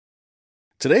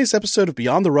Today's episode of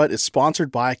Beyond the Rut is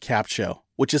sponsored by CapShow,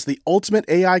 which is the ultimate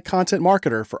AI content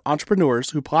marketer for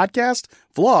entrepreneurs who podcast,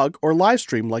 vlog, or live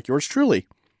stream like yours truly.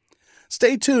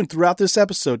 Stay tuned throughout this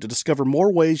episode to discover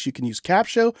more ways you can use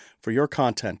CapShow for your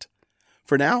content.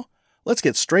 For now, let's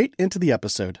get straight into the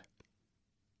episode.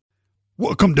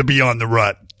 Welcome to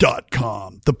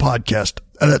BeyondTheRut.com, the podcast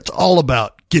that's all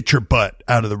about get your butt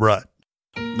out of the rut.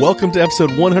 Welcome to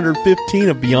episode 115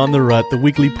 of Beyond the Rut, the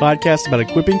weekly podcast about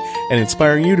equipping and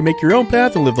inspiring you to make your own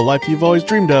path and live the life you've always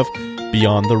dreamed of,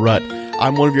 Beyond the Rut.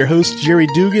 I'm one of your hosts, Jerry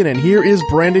Dugan, and here is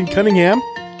Brandon Cunningham.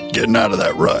 Getting out of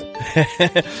that rut.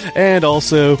 And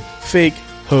also, fake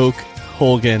Hulk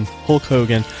Hogan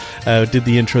did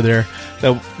the intro there.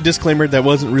 Disclaimer, that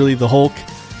wasn't really the Hulk,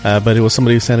 but it was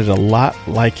somebody who sounded a lot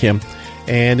like him.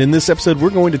 And in this episode, we're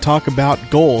going to talk about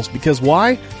goals. Because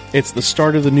why? It's the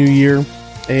start of the new year,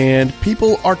 and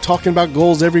people are talking about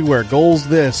goals everywhere. Goals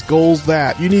this, goals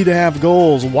that. You need to have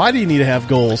goals. Why do you need to have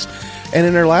goals? And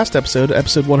in our last episode,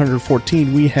 episode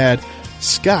 114, we had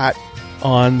Scott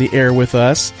on the air with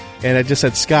us. And I just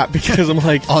said Scott because I'm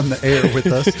like... on the air with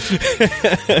us.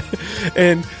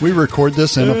 And we record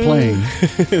this in a plane.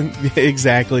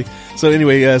 Exactly. So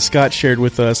anyway, Scott shared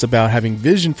with us about having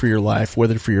vision for your life,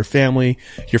 whether for your family,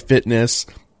 your fitness,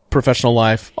 professional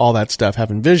life, all that stuff,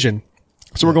 having vision.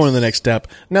 So we're going to the next step.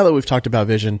 Now that we've talked about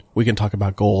vision, we can talk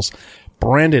about goals.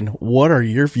 Brandon, what are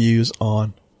your views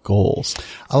on goals?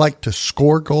 I like to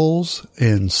score goals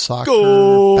in soccer,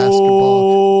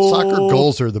 basketball. Soccer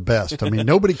goals are the best. I mean,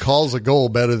 nobody calls a goal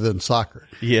better than soccer.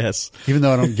 Yes. Even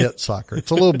though I don't get soccer.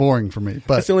 It's a little boring for me.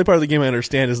 But that's the only part of the game I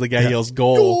understand is the guy yells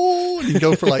goal. Goal! And you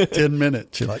go for like 10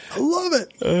 minutes. You're like, I love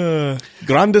it.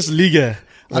 Grandes Liga.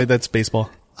 Wait, that's baseball.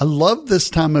 I love this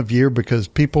time of year because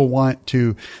people want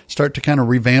to start to kind of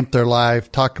revamp their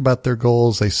life, talk about their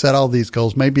goals. They set all these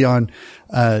goals. Maybe on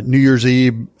New Year's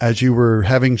Eve, as you were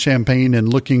having champagne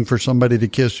and looking for somebody to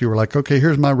kiss, you were like, okay,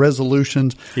 here's my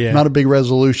resolutions. Yeah. I'm not a big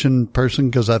resolution person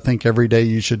because I think every day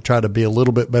you should try to be a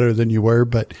little bit better than you were.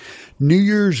 But New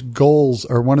Year's goals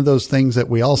are one of those things that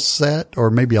we all set,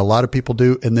 or maybe a lot of people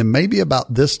do. And then maybe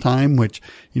about this time, which,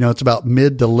 you know, it's about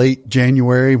mid to late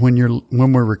January when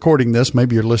we're recording this,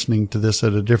 maybe you're listening to this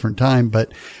at a different time.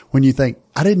 But when you think,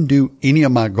 I didn't do any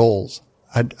of my goals,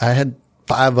 I had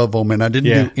 5 of them and I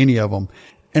didn't do any of them.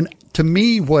 And to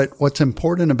me, what's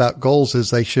important about goals is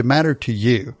they should matter to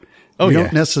you. You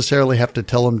don't necessarily have to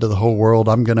tell them to the whole world,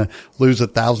 I'm going to lose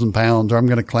 1,000 pounds or I'm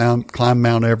going to climb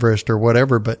Mount Everest or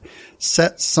whatever, but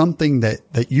set something that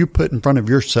you put in front of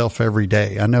yourself every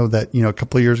day. I know that, you know, a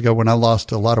couple of years ago when I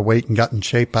lost a lot of weight and got in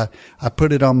shape, I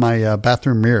put it on my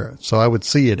bathroom mirror. So I would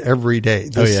see it every day.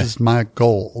 This is my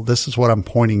goal. This is what I'm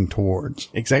pointing towards.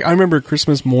 Exactly. I remember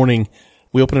Christmas morning,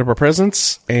 we opened up our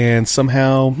presents and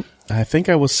somehow I think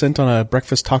I was sent on a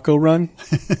breakfast taco run.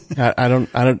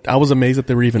 I was amazed that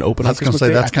they were even open on Christmas Day. I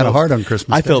was going to say, that's kind of hard on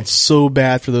Christmas Day. I felt so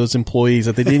bad for those employees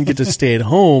that they didn't get to stay at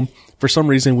home. For some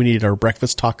reason, we needed our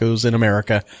breakfast tacos in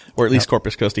America, or at least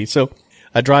Corpus Christi. So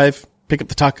I drive, pick up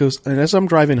the tacos, and as I'm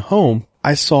driving home,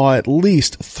 I saw at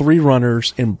least 3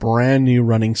 runners in brand new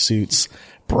running suits,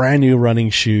 brand new running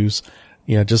shoes,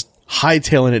 you know, just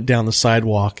hightailing it down the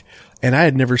sidewalk. And I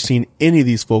had never seen any of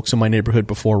these folks in my neighborhood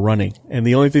before running. And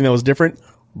the only thing that was different,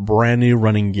 brand new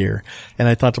running gear. And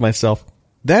I thought to myself,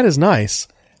 that is nice.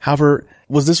 However,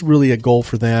 was this really a goal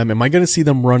for them? Am I going to see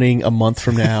them running a month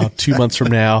from now, 2 months from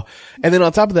now? And then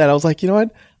on top of that, I was like, you know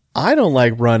what? I don't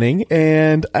like running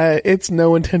and it's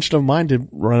no intention of mine to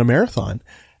run a marathon.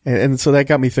 And so that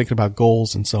got me thinking about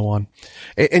goals and so on.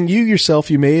 And you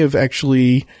yourself, you may have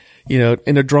actually, you know,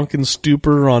 in a drunken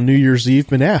stupor on New Year's Eve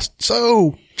been asked,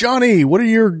 so Johnny, what are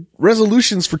your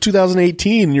resolutions for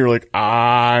 2018? And you're like,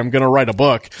 I'm going to write a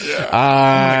book. Yeah,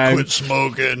 I'm going to quit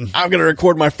smoking. I'm going to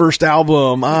record my first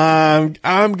album. I'm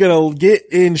going to get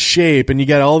in shape. And you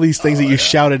got all these things that you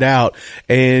shouted out.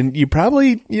 And you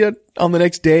probably, you know, on the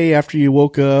next day after you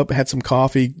woke up, had some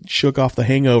coffee, shook off the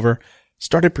hangover,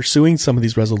 started pursuing some of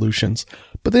these resolutions.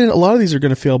 But then a lot of these are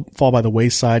going to fall by the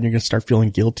wayside and you're going to start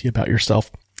feeling guilty about yourself.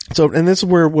 So, and this is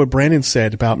where what Brandon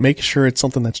said about making sure it's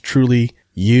something that's truly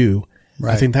you.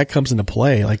 Right. I think that comes into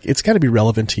play. Like, it's got to be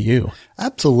relevant to you.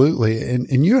 Absolutely.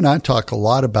 And you and I talk a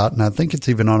lot about, and I think it's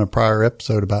even on a prior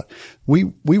episode about,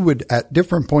 we would at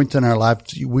different points in our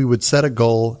lives, we would set a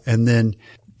goal and then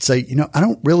say, you know, I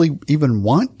don't really even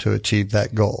want to achieve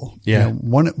that goal. Yeah. You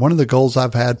know, one of the goals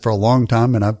I've had for a long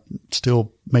time, and I'm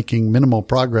still making minimal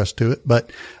progress to it,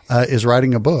 but, is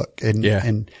writing a book.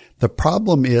 And the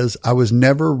problem is I was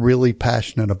never really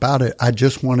passionate about it. I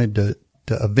just wanted to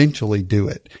eventually do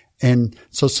it. And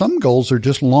so some goals are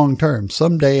just long term.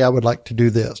 Someday I would like to do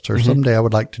this, or someday I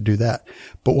would like to do that.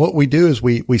 But what we do is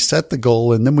we set the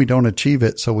goal and then we don't achieve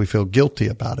it. So we feel guilty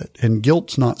about it. And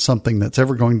guilt's not something that's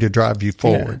ever going to drive you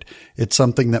forward. Yeah. It's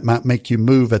something that might make you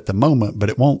move at the moment, but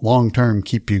it won't long term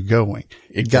keep you going.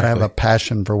 You've got to have a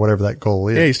passion for whatever that goal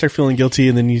is. Yeah, you start feeling guilty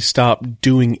and then you stop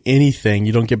doing anything.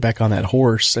 You don't get back on that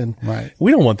horse. And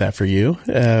we don't want that for you.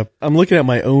 I'm looking at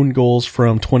my own goals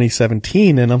from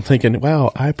 2017 and I'm thinking,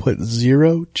 wow, I put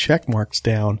 0 check marks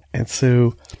down. And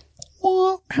so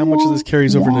how much of this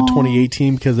carries over into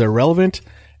 2018 because they're relevant?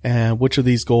 And which of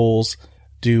these goals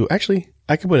do actually,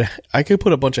 I could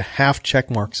put a bunch of half check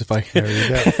marks if I, there you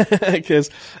go. Because,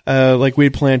 like we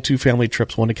had planned 2 family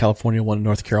trips, one to California, one to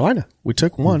North Carolina. We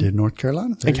took one. We did North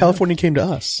Carolina. And California came to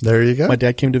us. There you go. My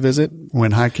dad came to visit.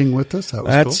 Went hiking with us.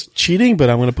 That's cool. Cheating, but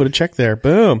I'm going to put a check there.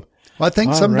 Boom. Well, I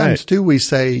think sometimes too, we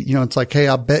say, it's like, hey,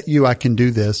 I'll bet you I can do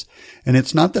this. And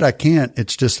it's not that I can't.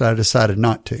 It's just that I decided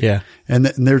not to. Yeah. And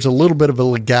there's a little bit of a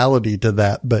legality to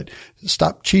that, but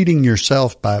stop cheating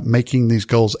yourself by making these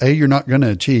goals. A, you're not going to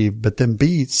achieve, but then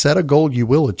B, set a goal you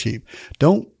will achieve.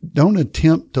 Don't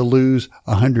attempt to lose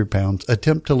 100 pounds.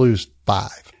 Attempt to lose 5.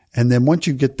 And then once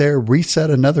you get there,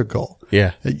 reset another goal.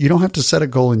 Yeah. You don't have to set a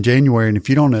goal in January. And if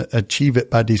you don't achieve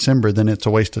it by December, then it's a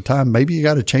waste of time. Maybe you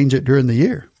got to change it during the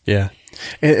year. Yeah.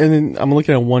 And then I'm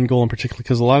looking at one goal in particular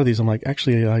because a lot of these I'm like,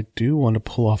 actually, I do want to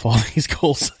pull off all these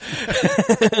goals.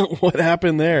 What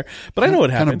happened there? But I know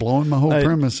what happened. Kind of blowing my whole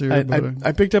premise here.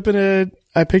 I picked up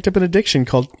an addiction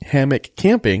called hammock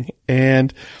camping.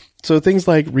 And so things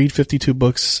like read 52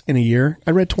 books in a year.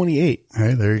 I read 28.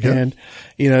 Hey, there you go. And,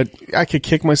 I could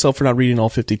kick myself for not reading all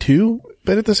 52,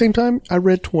 but at the same time, I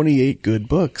read 28 good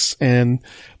books. And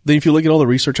then if you look at all the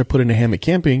research I put into hammock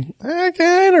camping, I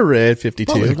kind of read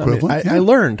 52. I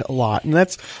learned a lot. And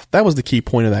that was the key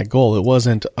point of that goal. It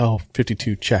wasn't,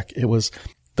 52 check. It was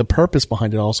the purpose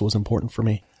behind it also was important for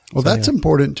me. Well, that's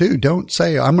important too. Don't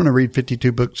say I'm going to read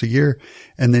 52 books a year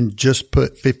and then just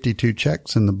put 52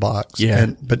 checks in the box.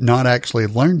 Yeah. But not actually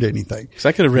learned anything. So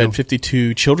I could have read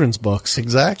 52 children's books.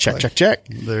 Exactly. Check.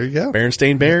 There you go.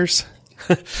 Berenstain Bears.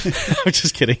 I'm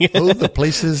just kidding. Oh, the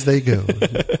places they go.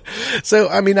 So,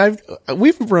 I mean,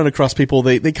 we've run across people,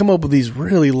 they come up with these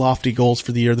really lofty goals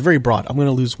for the year. They're very broad. I'm going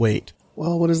to lose weight.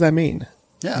 Well, what does that mean?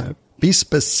 Yeah. Be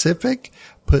specific,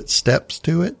 put steps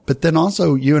to it. But then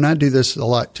also you and I do this a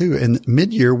lot too. And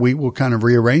mid-year, we will kind of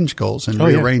rearrange goals and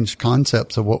rearrange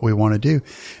concepts of what we want to do.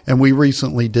 And we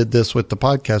recently did this with the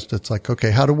podcast. It's like,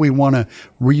 okay, how do we want to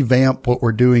revamp what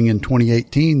we're doing in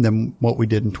 2018 than what we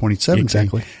did in 2017?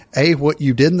 Exactly. What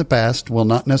you did in the past will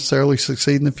not necessarily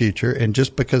succeed in the future. And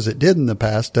just because it did in the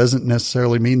past doesn't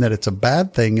necessarily mean that it's a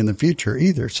bad thing in the future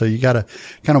either. So you got to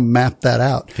kind of map that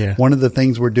out. Yeah. One of the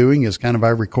things we're doing is kind of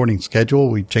our recording schedule.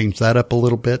 We changed that up a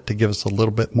little bit to give us a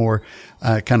little bit more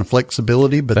kind of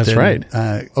flexibility, but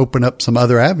open up some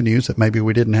other avenues that maybe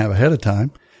we didn't have ahead of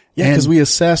time. Yeah, because we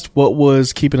assessed what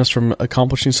was keeping us from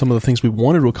accomplishing some of the things we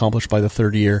wanted to accomplish by the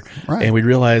third year. Right. And we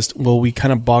realized, we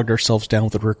kind of bogged ourselves down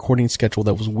with a recording schedule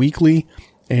that was weekly.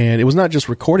 And it was not just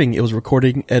recording. It was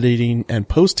recording, editing, and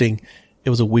posting. It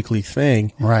was a weekly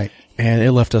thing. Right. And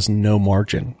it left us no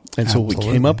margin. And so we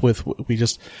came up with, we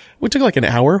took like an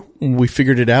hour. We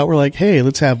figured it out. We're like, hey,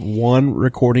 let's have one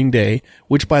recording day,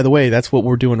 which by the way, that's what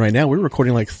we're doing right now. We're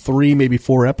recording like 3, maybe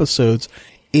 4 episodes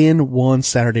in one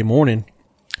Saturday morning.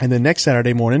 And then next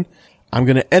Saturday morning, I'm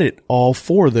going to edit all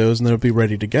 4 of those and then it'll be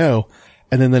ready to go.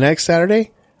 And then the next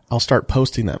Saturday, I'll start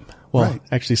posting them. Well,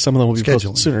 actually some of them will be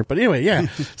posted sooner, but anyway, yeah.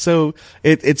 So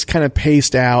it's kind of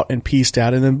paced out and pieced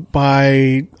out. And then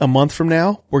by a month from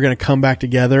now, we're going to come back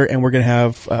together and we're going to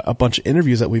have a bunch of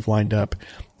interviews that we've lined up.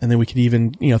 And then we could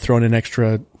even, throw in an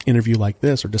extra interview like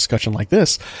this or discussion like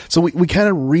this. So we kind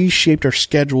of reshaped our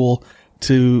schedule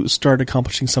to start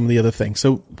accomplishing some of the other things.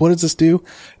 So what does this do?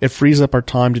 It frees up our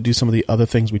time to do some of the other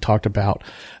things we talked about,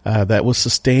 that will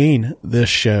sustain this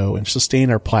show and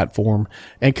sustain our platform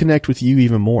and connect with you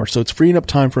even more. So it's freeing up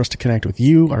time for us to connect with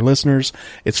you, our listeners.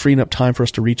 It's freeing up time for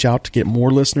us to reach out, to get more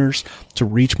listeners, to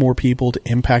reach more people, to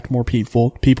impact more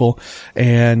people.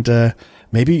 And,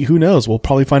 maybe, who knows, we'll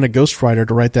probably find a ghostwriter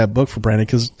to write that book for Brandon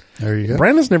because there you go.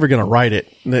 Brandon's never going to write it.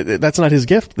 That's not his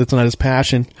gift. That's not his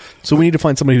passion. So we need to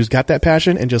find somebody who's got that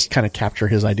passion and just kind of capture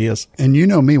his ideas. And you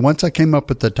know me, once I came up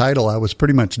with the title, I was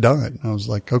pretty much done. I was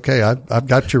like, okay, I've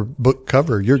got your book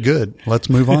covered. You're good. Let's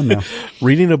move on now.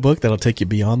 Reading a book that'll take you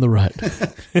beyond the rut.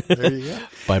 There you go.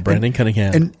 By Brandon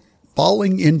Cunningham. And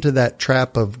falling into that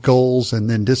trap of goals and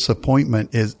then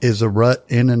disappointment is a rut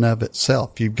in and of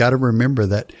itself. You've got to remember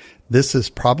that This is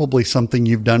probably something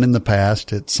you've done in the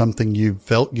past. It's something you've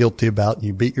felt guilty about and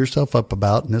you beat yourself up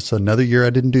about. And this another year I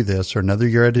didn't do this or another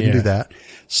year I didn't do that.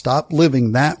 Stop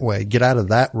living that way. Get out of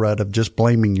that rut of just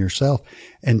blaming yourself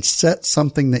and set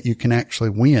something that you can actually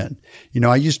win. You know,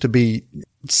 I used to be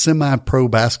semi-pro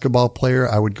basketball player.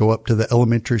 I would go up to the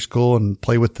elementary school and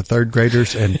play with the third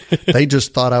graders and they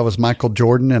just thought I was Michael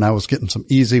Jordan and I was getting some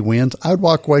easy wins. I would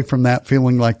walk away from that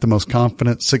feeling like the most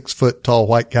confident 6 foot tall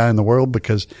white guy in the world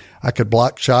because I could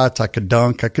block shots. I could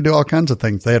dunk. I could do all kinds of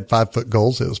things. They had 5 foot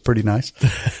goals. It was pretty nice,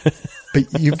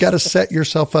 but you've got to set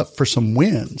yourself up for some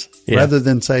wins rather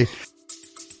than say,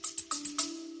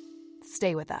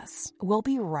 stay with us. We'll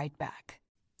be right back.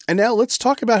 And now let's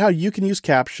talk about how you can use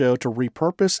Capshow to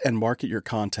repurpose and market your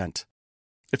content.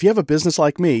 If you have a business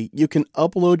like me, you can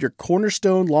upload your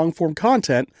cornerstone long-form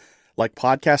content, like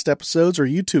podcast episodes or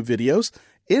YouTube videos,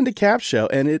 into Capshow,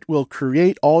 and it will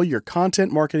create all your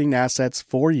content marketing assets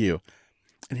for you.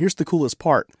 And here's the coolest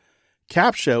part.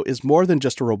 Capshow is more than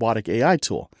just a robotic AI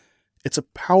tool. It's a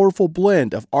powerful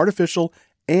blend of artificial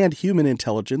and human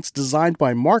intelligence designed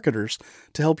by marketers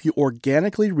to help you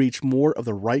organically reach more of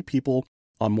the right people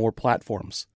on more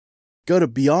platforms. Go to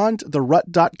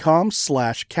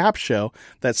beyondtherut.com/capshow,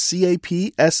 that's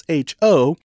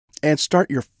CAPSHO, and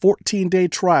start your 14-day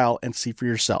trial and see for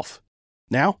yourself.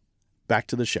 Now, back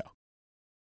to the show.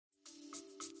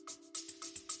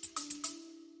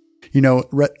 You know,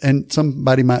 and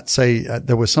somebody might say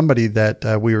there was somebody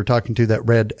that we were talking to that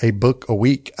read a book a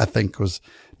week, I think was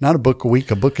not a book a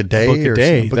week, a book a day. A book a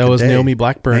day. That was Naomi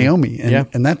Blackburn. Naomi.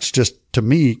 And that's just, to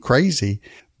me, crazy.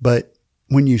 But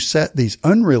when you set these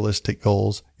unrealistic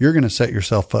goals, you're going to set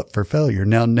yourself up for failure.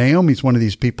 Now, Naomi's one of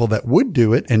these people that would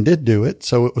do it and did do it,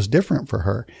 so it was different for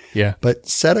her. Yeah. But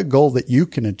set a goal that you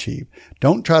can achieve.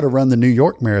 Don't try to run the New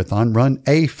York Marathon. Run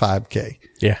a 5K.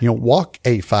 Yeah. You know, walk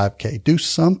a 5K. Do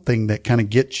something that kind of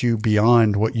gets you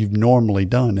beyond what you've normally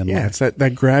done in life. Yeah, it's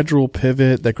that gradual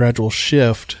pivot, that gradual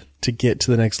shift to get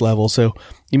to the next level. So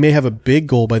you may have a big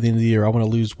goal by the end of the year. I want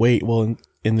to lose weight. Well,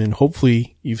 and then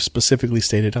hopefully you've specifically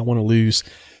stated, I want to lose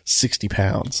 60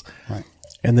 pounds. Right.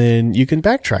 And then you can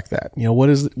backtrack that. You know, what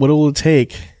will it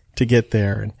take to get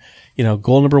there? And, you know,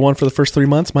 goal number 1 for the first 3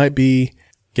 months might be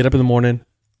get up in the morning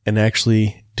and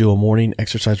actually do a morning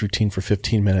exercise routine for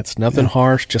 15 minutes. Nothing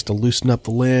harsh, just to loosen up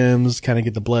the limbs, kind of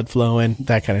get the blood flowing,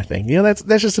 that kind of thing. You know, that's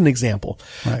just an example.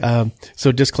 Right.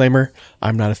 So disclaimer,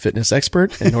 I'm not a fitness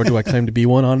expert, and nor do I claim to be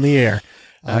one on the air.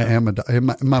 I am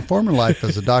in my former life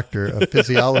as a doctor of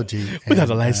physiology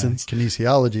without a license,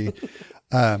 kinesiology.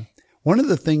 One of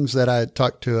the things that I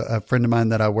talked to a friend of mine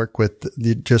that I work with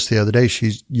just the other day,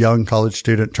 she's a young college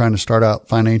student trying to start out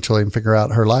financially and figure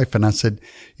out her life. And I said,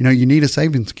 you know, you need a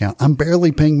savings account. I'm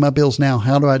barely paying my bills now.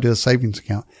 How do I do a savings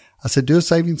account? I said, do a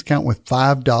savings account with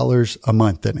 $5 a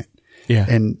month in it. Yeah.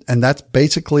 And that's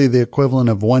basically the equivalent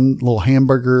of one little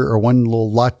hamburger or one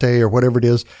little latte or whatever it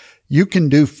is. You can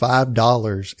do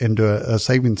 $5 into a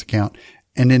savings account.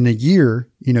 And in a year,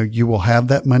 you know, you will have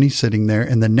that money sitting there.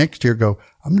 And the next year go,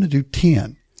 I'm going to do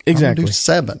 10. Exactly. I'm going to do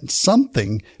 7,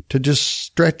 something to just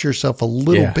stretch yourself a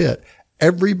little bit.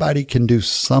 Everybody can do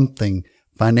something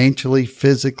financially,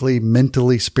 physically,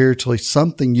 mentally, spiritually,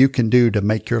 something you can do to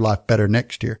make your life better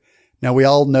next year. Now, we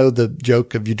all know the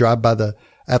joke of you drive by the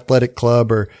athletic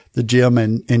club or the gym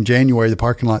and in January, the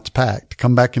parking lot's packed.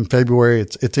 Come back in February,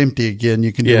 it's empty again.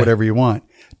 You can do whatever you want.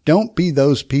 Don't be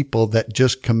those people that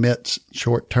just commits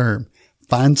short term.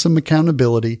 Find some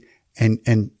accountability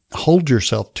and hold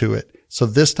yourself to it. So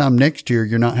this time next year,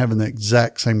 you're not having the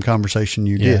exact same conversation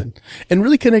you did. And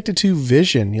really connected to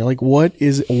vision. You know, like why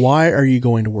are you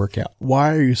going to work out?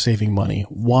 Why are you saving money?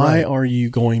 Why are you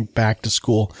going back to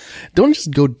school? Don't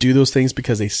just go do those things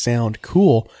because they sound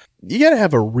cool. You got to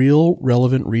have a real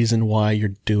relevant reason why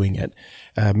you're doing it.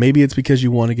 Maybe it's because you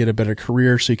want to get a better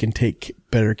career so you can take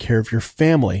better care of your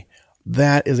family.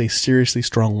 That is a seriously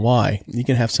strong why. You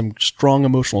can have some strong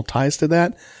emotional ties to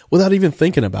that without even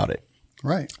thinking about it.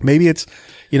 Right. Maybe it's,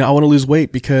 you know, I want to lose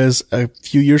weight because a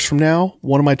few years from now,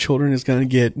 one of my children is going to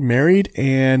get married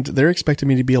and they're expecting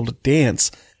me to be able to dance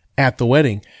at the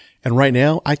wedding. And right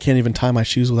now I can't even tie my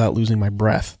shoes without losing my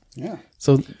breath. Yeah.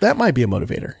 So that might be a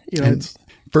motivator. You know, and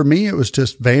for me, it was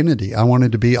just vanity. I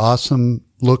wanted to be awesome,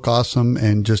 look awesome,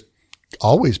 and just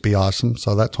always be awesome.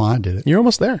 So that's why I did it. You're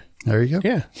almost there. There you go.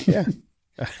 Yeah. Yeah.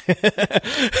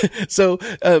 So,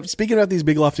 speaking about these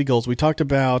big lofty goals, we talked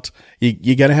about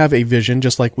you got to have a vision,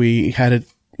 just like we had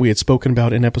spoken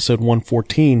about in episode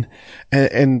 114.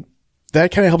 And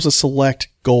that kind of helps us select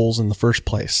goals in the first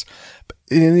place.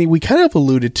 And we kind of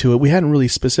alluded to it. We hadn't really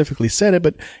specifically said it,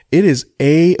 but it is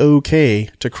A-OK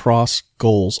to cross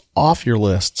goals off your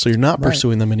list. So you're not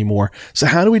pursuing them anymore. So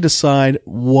how do we decide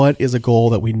what is a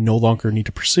goal that we no longer need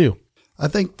to pursue? I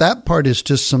think that part is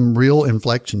just some real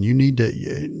inflection. You need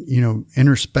to,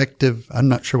 introspective. I'm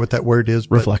not sure what that word is.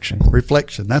 But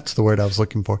reflection. That's the word I was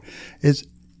looking for.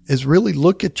 Is really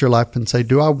look at your life and say,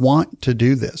 do I want to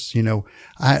do this?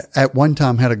 I at one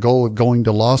time had a goal of going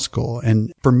to law school,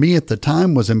 and for me at the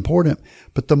time was important.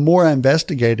 But the more I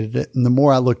investigated it and the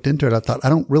more I looked into it, I thought, I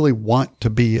don't really want to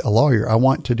be a lawyer. I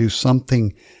want to do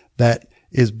something that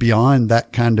is beyond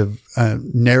that kind of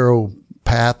narrow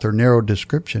path or narrow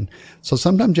description. So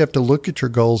sometimes you have to look at your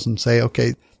goals and say,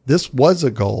 okay, this was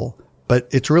a goal, but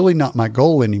it's really not my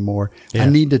goal anymore. Yeah. I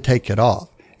need to take it off.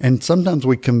 And sometimes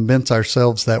we convince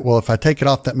ourselves that, well, if I take it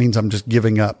off, that means I'm just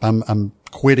giving up. I'm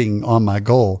quitting on my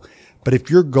goal. But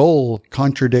if your goal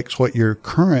contradicts what your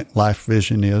current life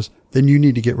vision is, then you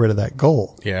need to get rid of that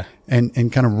goal. Yeah. And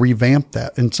kind of revamp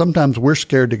that. And sometimes we're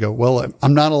scared to go, well,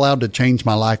 I'm not allowed to change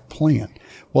my life plan.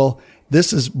 Well,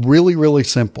 this is really, really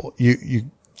simple.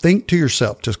 You think to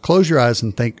yourself, just close your eyes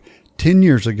and think, 10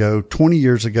 years ago, 20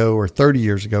 years ago, or 30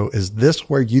 years ago, is this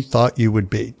where you thought you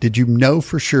would be? Did you know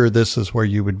for sure this is where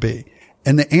you would be?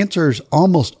 And the answer is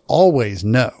almost always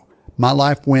no. My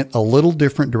life went a little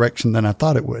different direction than I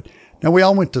thought it would. Now, we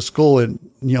all went to school in,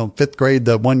 fifth grade,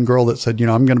 the one girl that said,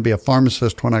 I'm going to be a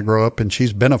pharmacist when I grow up, and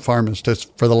she's been a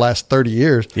pharmacist for the last 30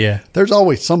 years. Yeah. There's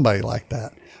always somebody like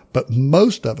that. But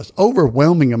most of us,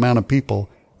 overwhelming amount of people,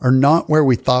 are not where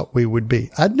we thought we would be.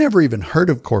 I'd never even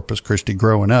heard of Corpus Christi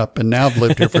growing up, and now I've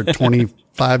lived here for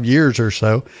 25 years or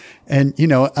so. And,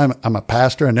 I'm a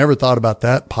pastor. I never thought about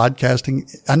that.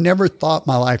 Podcasting. I never thought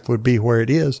my life would be where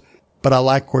it is, but I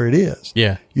like where it is.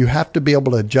 Yeah. You have to be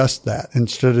able to adjust that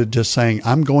instead of just saying,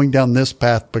 I'm going down this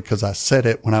path because I said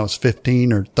it when I was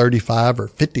 15 or 35 or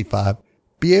 55.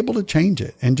 Be able to change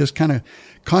it and just kind of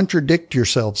contradict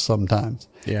yourself sometimes.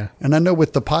 Yeah. And I know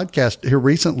with the podcast here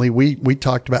recently, we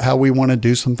talked about how we want to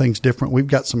do some things different. We've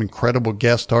got some incredible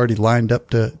guests already lined up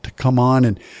to come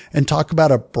on and talk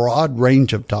about a broad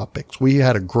range of topics. We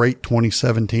had a great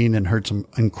 2017 and heard some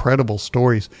incredible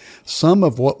stories. Some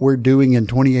of what we're doing in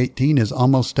 2018 is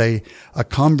almost a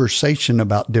conversation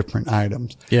about different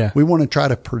items. Yeah. We want to try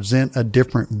to present a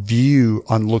different view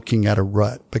on looking at a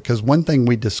rut, because one thing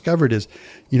we discovered is,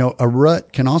 a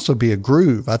rut can also be a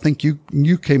groove. I think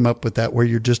you came up with that,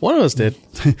 where you're just one of us did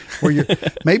where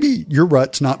maybe your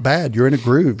rut's not bad. You're in a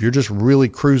groove. You're just really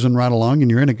cruising right along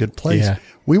and you're in a good place. Yeah.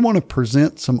 We want to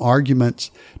present some arguments,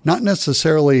 not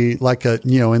necessarily like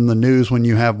in the news when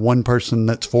you have one person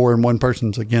that's for and one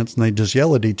person's against and they just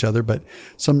yell at each other, but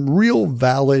some real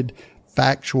valid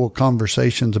factual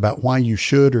conversations about why you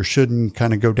should or shouldn't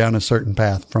kind of go down a certain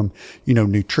path, from,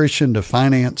 nutrition to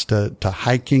finance to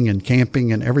hiking and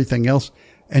camping and everything else.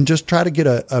 And just try to get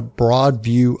a broad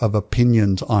view of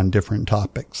opinions on different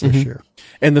topics this year.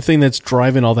 And the thing that's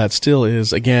driving all that still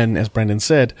is, again, as Brandon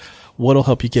said, what'll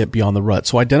help you get beyond the rut.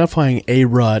 So identifying a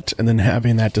rut and then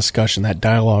having that discussion, that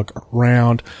dialogue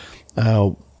around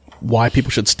why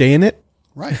people should stay in it.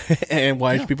 Right. And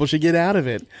why people should get out of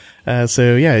it. Is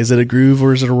it a groove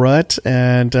or is it a rut?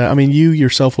 And, you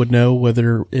yourself would know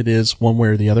whether it is one way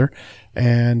or the other.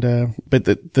 And, but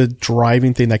the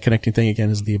driving thing, that connecting thing again,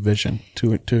 is the vision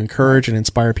to encourage and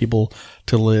inspire people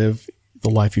to live the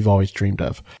life you've always dreamed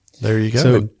of. There you go.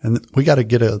 So, and we got to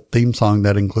get a theme song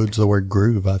that includes the word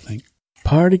groove, I think.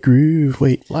 Party groove.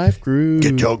 Wait, life groove.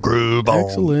 Get your groove on.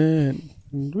 Excellent.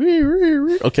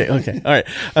 Okay. All right.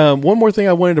 One more thing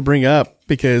I wanted to bring up,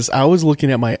 because I was looking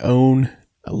at my own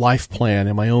life plan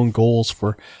and my own goals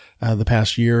for the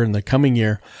past year and the coming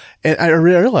year. And I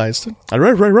realized, did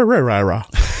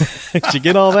you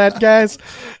get all that, guys?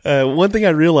 One thing I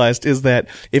realized is that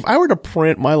if I were to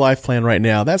print my life plan right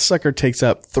now, that sucker takes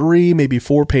up 3, maybe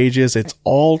 4 pages. It's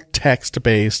all text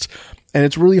based and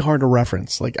it's really hard to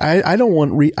reference. Like I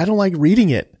don't like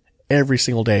reading it every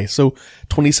single day. So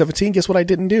 2017, guess what I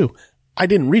didn't do? I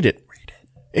didn't read it.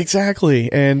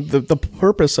 Exactly. And the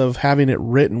purpose of having it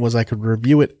written was I could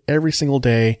review it every single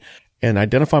day and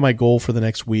identify my goal for the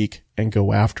next week and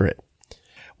go after it.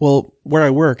 Well, where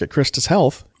I work at Christus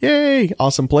Health, yay,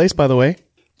 awesome place, by the way.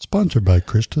 Sponsored by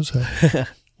Christus Health.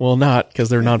 Well, not, because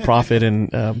they're nonprofit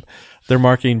and their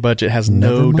marketing budget has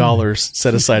no dollars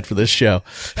set aside for this show.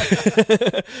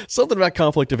 Something about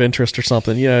conflict of interest or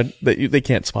something, that they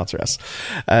can't sponsor us.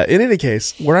 In any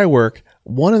case, where I work,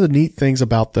 one of the neat things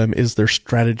about them is their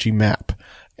strategy map.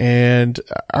 And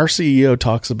our CEO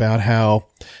talks about how,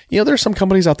 there's some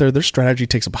companies out there, their strategy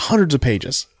takes up hundreds of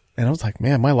pages. And I was like,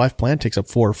 man, my life plan takes up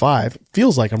 4 or 5. It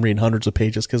feels like I'm reading hundreds of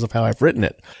pages because of how I've written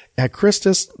it. At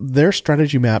Christus, their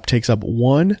strategy map takes up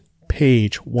 1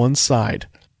 page, 1 side.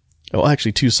 Well,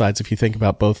 actually 2 sides if you think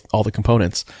about all the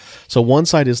components. So one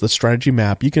side is the strategy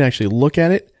map. You can actually look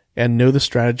at it and know the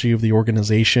strategy of the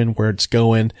organization, where it's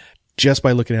going, just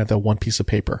by looking at that one piece of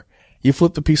paper. You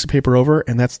flip the piece of paper over,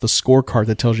 and that's the scorecard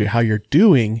that tells you how you're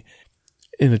doing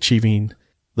in achieving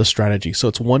the strategy. So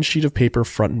it's 1 sheet of paper,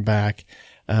 front and back,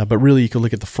 but really you can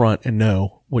look at the front and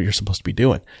know what you're supposed to be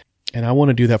doing. And I want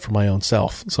to do that for my own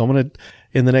self. So I'm going to,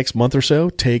 in the next month or so,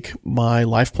 take my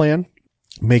life plan,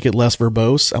 make it less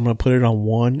verbose. I'm going to put it on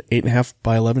 1 8.5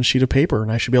 by 11 sheet of paper,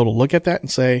 and I should be able to look at that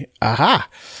and say, aha,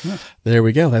 there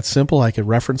we go. That's simple. I could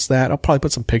reference that. I'll probably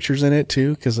put some pictures in it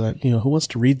too, because, who wants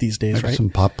to read these days, Maybe right? some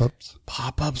pop-ups.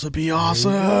 Pop-ups would be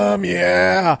awesome.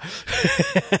 Yeah.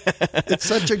 It's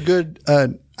such a good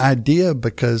idea,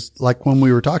 because like when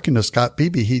we were talking to Scott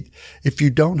Beebe, if you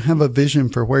don't have a vision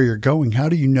for where you're going, how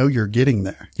do you know you're getting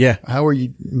there? Yeah. How are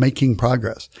you making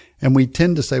progress? And we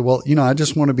tend to say, well, I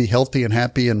just want to be healthy and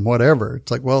happy and whatever.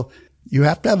 It's like, well, you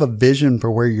have to have a vision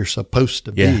for where you're supposed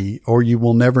to be, or you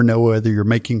will never know whether you're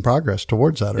making progress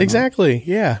towards that or not. Exactly.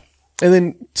 Yeah. And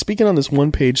then speaking on this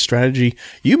 1-page strategy,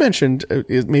 you mentioned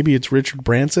maybe it's Richard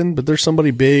Branson, but there's somebody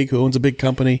big who owns a big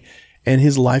company, and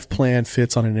his life plan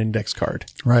fits on an index card.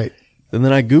 Right. And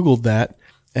then I Googled that,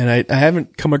 and I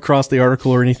haven't come across the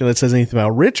article or anything that says anything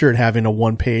about Richard having a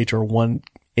 1-page or 1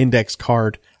 index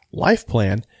card life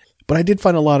plan. But I did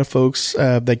find a lot of folks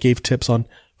that gave tips on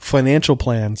financial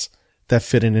plans that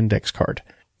fit an index card,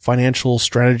 financial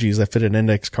strategies that fit an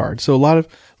index card. So a lot of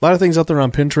things out there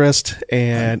on Pinterest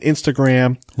and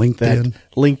Instagram, LinkedIn,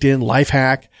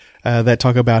 Lifehack, that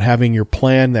talk about having your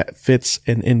plan that fits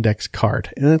an index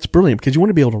card. And that's brilliant, because you want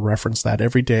to be able to reference that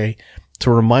every day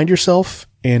to remind yourself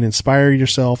and inspire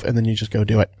yourself, and then you just go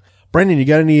do it. Brandon, you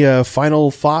got any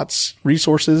final thoughts,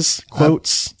 resources,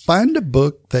 quotes? Find a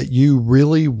book that you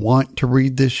really want to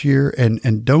read this year,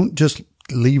 and don't just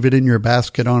leave it in your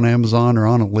basket on Amazon or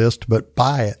on a list, but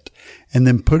buy it and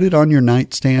then put it on your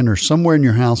nightstand or somewhere in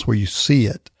your house where you see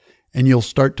it, and you'll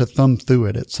start to thumb through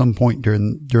it at some point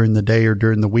during the day or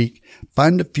during the week.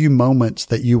 Find a few moments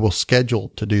that you will schedule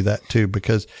to do that too,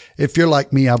 because if you're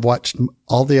like me, I've watched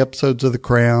all the episodes of The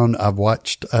Crown. I've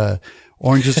watched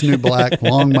Orange is the New Black,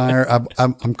 Longmire.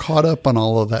 I'm caught up on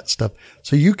all of that stuff.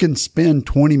 So you can spend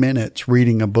 20 minutes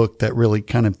reading a book that really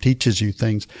kind of teaches you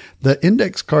things. The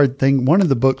index card thing, one of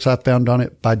the books I found on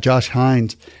it by Josh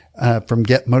Hines from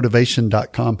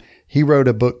getmotivation.com. He wrote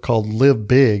a book called Live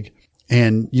Big,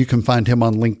 and you can find him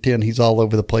on LinkedIn. He's all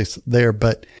over the place there,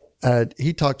 but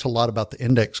he talks a lot about the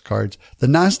index cards. The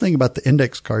nice thing about the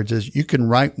index cards is you can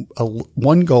write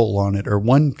one goal on it, or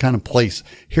one kind of place.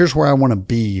 Here's where I want to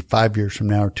be 5 years from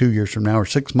now, or 2 years from now, or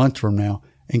 6 months from now,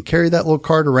 and carry that little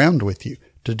card around with you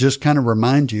to just kind of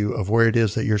remind you of where it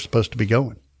is that you're supposed to be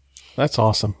going. That's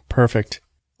awesome. Perfect.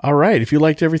 All right. If you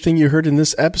liked everything you heard in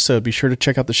this episode, be sure to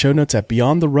check out the show notes at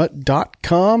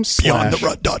beyondtherut.com.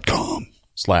 Beyondtherut.com.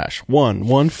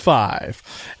 /115.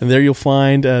 And there you'll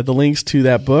find the links to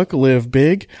that book, Live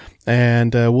Big.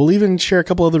 And we'll even share a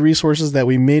couple other resources that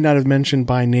we may not have mentioned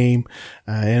by name.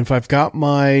 And if I've got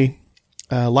my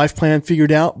life plan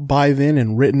figured out by then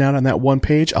and written out on that 1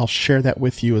 page, I'll share that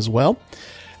with you as well.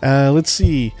 Let's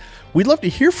see. We'd love to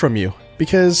hear from you,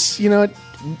 because,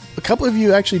 a couple of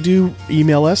you actually do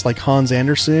email us, like Hans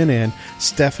Anderson and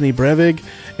Stephanie Brevig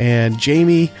and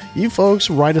Jamie. You folks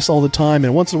write us all the time,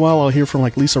 and once in a while I'll hear from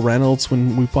like Lisa Reynolds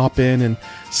when we pop in and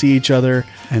see each other.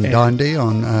 And Dondi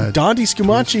on Dondi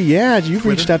Scumaci, yeah, you've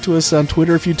reached out to us on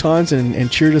Twitter a few times and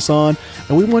cheered us on,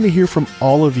 and we want to hear from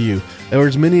all of you, or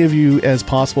as many of you as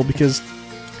possible, because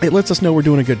it lets us know we're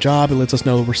doing a good job. It lets us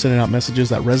know we're sending out messages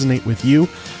that resonate with you.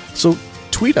 So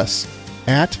tweet us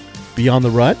at Beyond the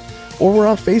Rut, or we're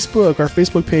on Facebook. Our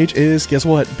Facebook page is, guess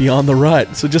what? Beyond the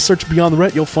Rut. So just search Beyond the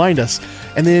Rut, you'll find us.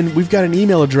 And then we've got an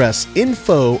email address,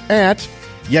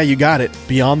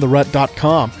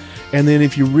 beyondtherut.com. And then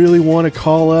if you really want to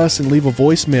call us and leave a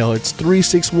voicemail, it's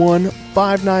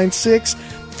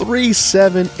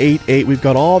 361-596-3788. We've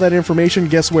got all that information.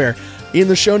 Guess where? In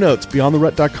the show notes,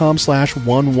 beyondtherut.com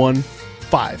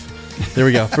 /115. There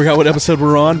we go. Forgot what episode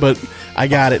we're on, but I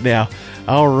got it now.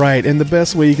 All right. And the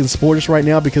best way you can support us right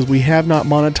now, because we have not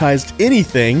monetized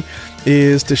anything,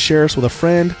 is to share us with a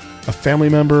friend, a family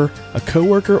member, a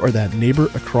coworker, or that neighbor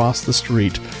across the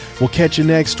street. We'll catch you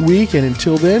next week. And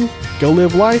until then, go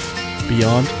live life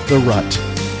beyond the rut.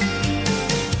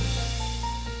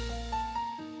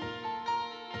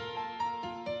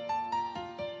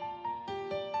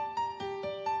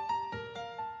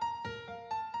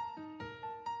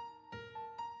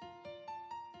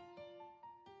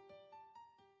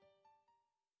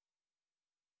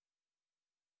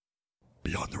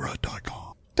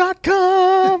 beyondtherut.com.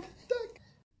 .com.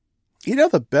 You know,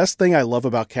 the best thing I love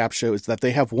about Capsho is that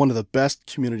they have one of the best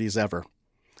communities ever.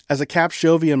 As a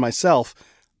Capshovian myself,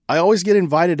 I always get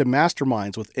invited to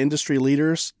masterminds with industry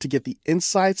leaders to get the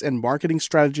insights and marketing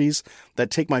strategies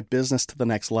that take my business to the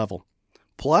next level.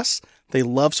 Plus, they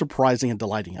love surprising and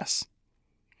delighting us.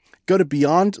 Go to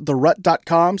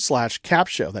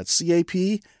beyondtherut.com/capshow, that's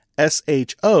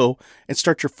CAPSHO, and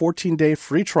start your 14-day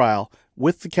free trial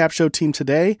with the Capsho team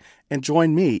today and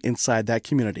join me inside that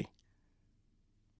community.